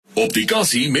Op die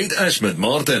Kassie met Ashmit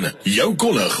Martin, jou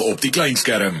kollig op die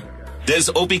kleinskerm.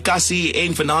 Dis op die Kassie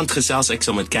en vanaand gesels ek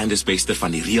saam met Candice Bester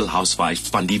van Die Real Housewives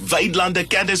van die Wynlande.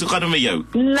 Candice, hoe gaan dit met jou?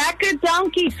 Lekker,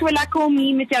 dankie. So lekker om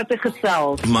hier met jou te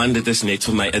gesels. Man, dit is net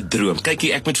vir my 'n droom.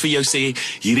 Kykie, ek moet vir jou sê,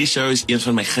 hierdie show is een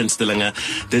van my gunstelinge.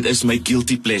 Dit is my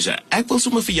guilty pleasure. Ek wil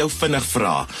sommer vir jou vinnig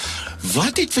vra,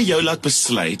 wat het vir jou laat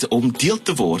besluit om deel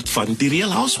te word van Die Real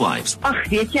Housewives? Ag,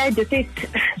 weet jy, dit het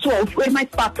so half oor my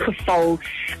pad geval.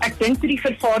 Ek dink toe die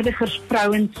vervaardigers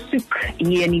vrouens soek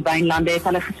hier in die Wynlande, het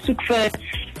hulle gesoek vir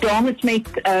dames met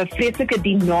vreeslike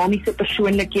dinamiese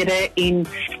persoonlikhede en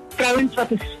vrouens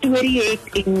wat 'n storie het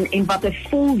en wat 'n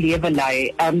vol lewe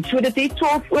lei. So dit het so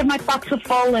half oor my pad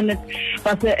geval en dit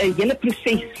was 'n hele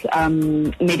proses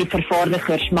met die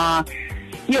vervaardigers, maar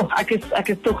ja, ek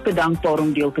is tog bedankbaar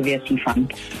om deel te wees hiervan.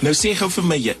 Nou sê gou vir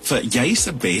my, jy's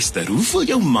 'n Bester. Hoe voel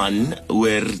jou man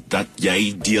oor dat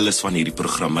jy deel is van hierdie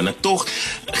program? En tog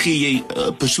gee jy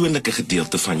 'n persoonlike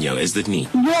gedeelte van jou, is dit nie?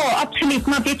 Ja, absoluut,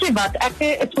 maar weet jy wat, ek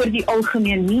is oor die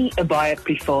algemeen nie 'n baie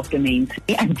private mens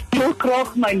nie. Ek deel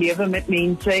graag my lewe met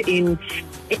mense en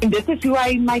dit is hoe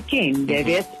hy my ken, jy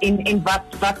weet, en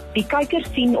wat die kykers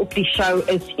sien op die show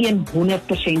is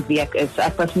 100% wie ek is.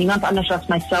 Ek was niemand anders as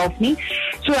myself nie.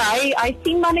 So hy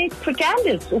sien maar net vir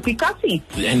Candice op die Kassie.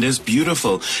 And it's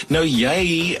beautiful. Nou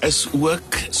jy is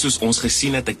ook, soos ons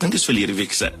gesien het, ek dink is verlede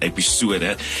week se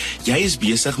episode, jy is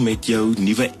besig met jou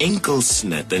nuwe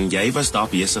enkelsnit en jy was daar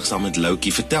besig saam met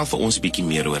Loukie. Vertel vir ons 'n bietjie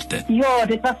meer oor dit. Ja,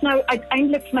 dit was nou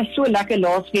uiteindelik vir my so lekker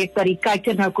laasweek dat die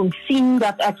kyker nou kon sien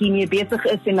dat ek hiermee besig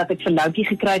is en dat ek vir Loukie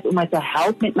gekry het om my te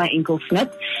help met my enkelsnit.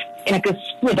 En ek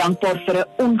is so dankbaar vir 'n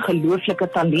ongelooflike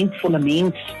talentvolle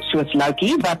mens soos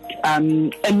Loukie wat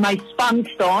in my span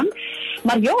staan.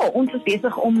 Maar ja, ons is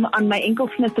besig om aan my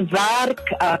enkelsnit te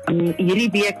werk.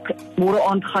 Hierdie week, môre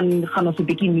aand gaan ons 'n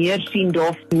bietjie meer sien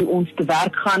daarvan hoe ons te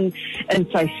werk gaan in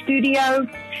sy studio.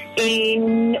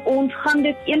 En ons gaan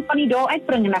dit een van die dae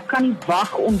uitbring en ek kan nie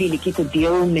wag om die liedjie te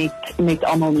deel met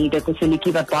almal nie. Dit is 'n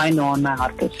liedjie wat baie na in my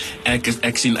hart is.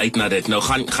 Ek sien uit na dit. Nou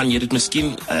gaan jy dit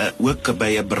miskien ook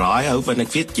by 'n braai hou, want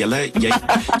ek weet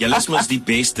julle is mos die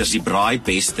besters, die braai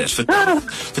besters.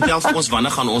 Vertel vir ons,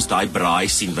 wanneer gaan ons daai braai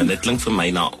sien, want dit klink vir my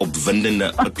na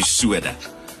opwindende episode.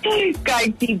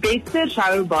 Kyk, die besters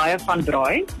hou baie van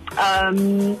braai.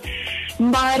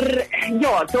 Maar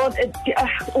ja,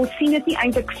 ons sien dit nie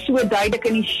eintlik so duidelik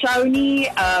in die show nie,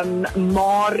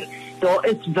 maar daar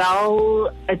is wel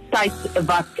 'n tyd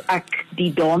wat ek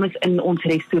die dames in ons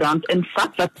restaurant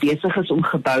invat wat besig is om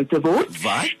gebou te word.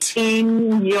 Wat?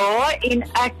 En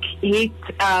ek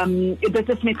het dit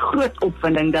is met groot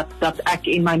opwinding dat ek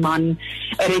en my man 'n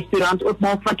restaurant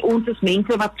oopmaak, want ons is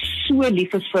mense wat so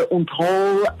lief is vir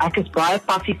onthaal. Ek is baie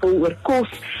passievol oor kos.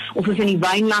 Ons is in die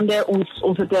Wynlande,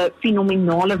 ons het 'n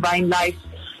fenominale wynlys.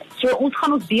 So ons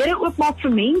gaan ons deure oopmaak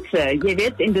vir mense, jy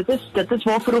weet, en dit is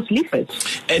waarvoor ons lief is.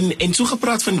 En so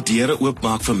gepraat van deure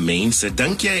oopmaak vir mense,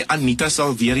 dink jy Anita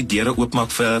sal weer die deure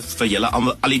oopmaak vir julle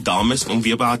al die dames om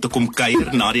weer by haar te kom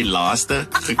kuier na die laaste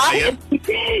gekuier?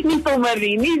 Nie sommer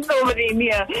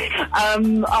nie.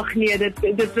 Ag nee,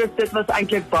 dit was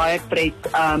eintlik baie pret.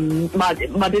 Maar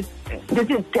dit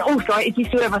is daai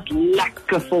episode was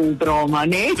lekker vol drama,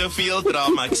 né? Te veel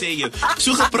drama, ek sê jou.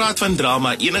 So gepraat van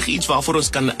drama, enigiets waarvoor ons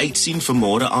kan uitsien vir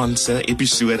môre aand se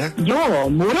episode? Ja,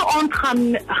 môre aand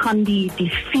gaan die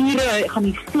vure, gaan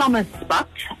die vlamme spat.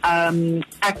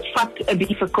 Ek vat 'n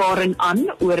bietjie vir Karen aan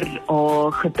oor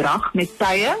haar gedrag met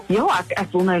tye. Ja,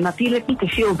 ek wil nou natuurlik nie te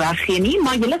veel weggee nie,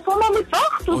 maar julle sal maar moet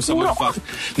wag tot môre aand.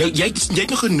 Nou jy het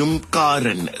nog genoem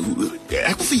Karen.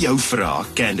 Ek wil vir jou vra,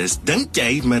 Candice, dink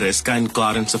jy Mariska en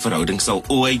Karen se verhouding sal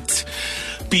ooit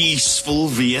peaceful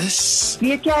wees?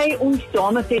 Weet jy, ons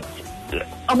dames het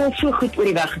almal so goed oor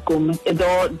die weg gekom.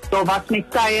 Daar was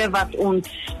met tye wat ons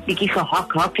bietjie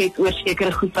gehak het oor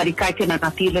sekere goed wat die kyker nou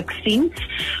natuurlik sien,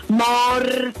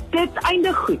 maar dit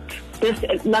eindig goed. Dus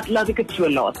laat ek dit so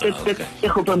laat. Dit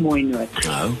is op 'n mooi noot.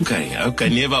 Okay.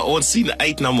 Nee, maar ons sien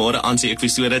uit na môre aan se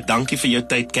episode. Dankie vir jou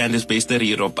tyd, Candice Bester,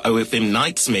 hier op OFM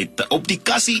Nights met Op die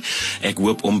Kassie. Ek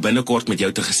hoop om binnekort met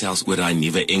jou te gesels oor daai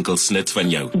nuwe enkelsnit van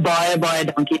jou. Baie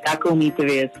dankie. Ek kom hier te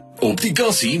wees. Op die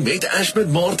Kassie met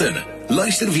Ashmit Martin.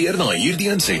 Luister weer na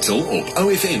hierdie aansetsel op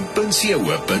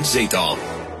ofm.co.za.